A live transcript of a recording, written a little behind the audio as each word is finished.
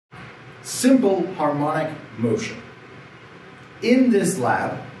Simple Harmonic Motion. In this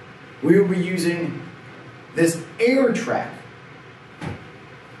lab, we will be using this air track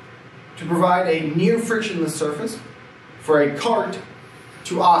to provide a near frictionless surface for a cart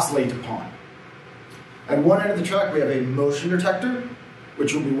to oscillate upon. At one end of the track, we have a motion detector,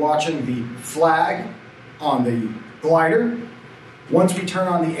 which will be watching the flag on the glider. Once we turn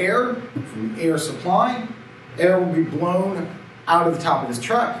on the air from the air supply, air will be blown out of the top of this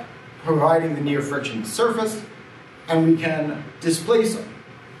track, providing the near frictionless surface, and we can displace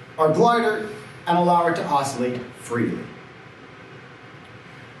our glider and allow it to oscillate freely.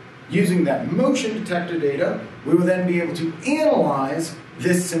 Using that motion detector data, we will then be able to analyze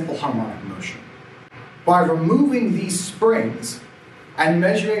this simple harmonic motion. By removing these springs and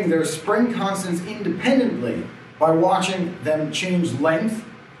measuring their spring constants independently by watching them change length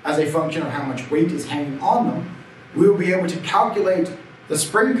as a function of how much weight is hanging on them, we will be able to calculate the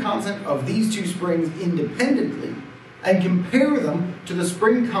spring constant of these two springs independently and compare them to the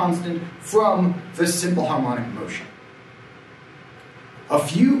spring constant from the simple harmonic motion. A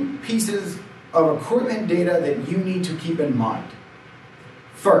few pieces of equipment data that you need to keep in mind.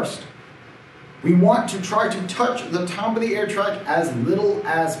 First, we want to try to touch the top of the air track as little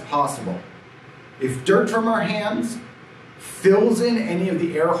as possible. If dirt from our hands fills in any of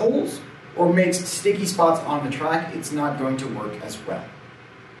the air holes or makes sticky spots on the track, it's not going to work as well.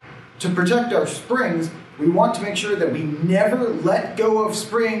 To protect our springs, we want to make sure that we never let go of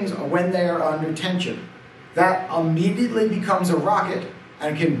springs when they are under tension. That immediately becomes a rocket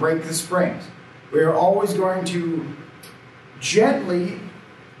and can break the springs. We are always going to gently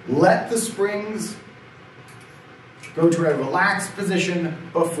let the springs go to a relaxed position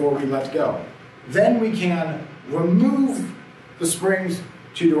before we let go. Then we can remove the springs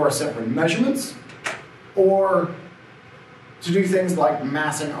to do our separate measurements or to do things like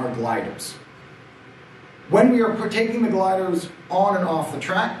massing our gliders. When we are taking the gliders on and off the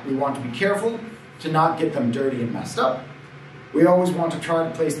track, we want to be careful to not get them dirty and messed up. We always want to try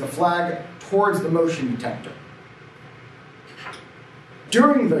to place the flag towards the motion detector.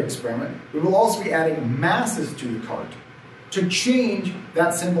 During the experiment, we will also be adding masses to the cart to change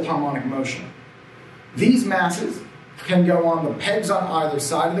that simple harmonic motion. These masses can go on the pegs on either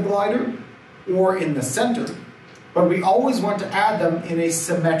side of the glider or in the center, but we always want to add them in a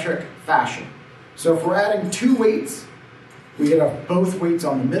symmetric fashion. So if we're adding two weights, we could have both weights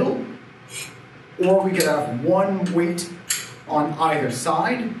on the middle, or we could have one weight on either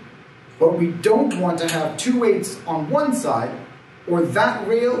side, but we don't want to have two weights on one side, or that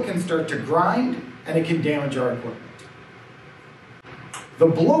rail can start to grind and it can damage our equipment. The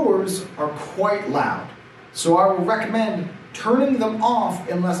blowers are quite loud, so I will recommend turning them off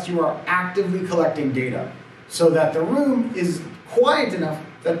unless you are actively collecting data, so that the room is quiet enough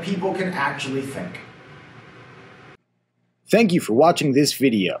that people can actually think. Thank you for watching this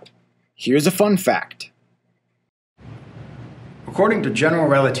video. Here's a fun fact. According to general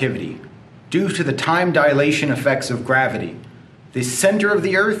relativity, due to the time dilation effects of gravity, the center of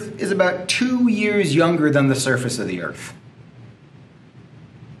the Earth is about 2 years younger than the surface of the Earth.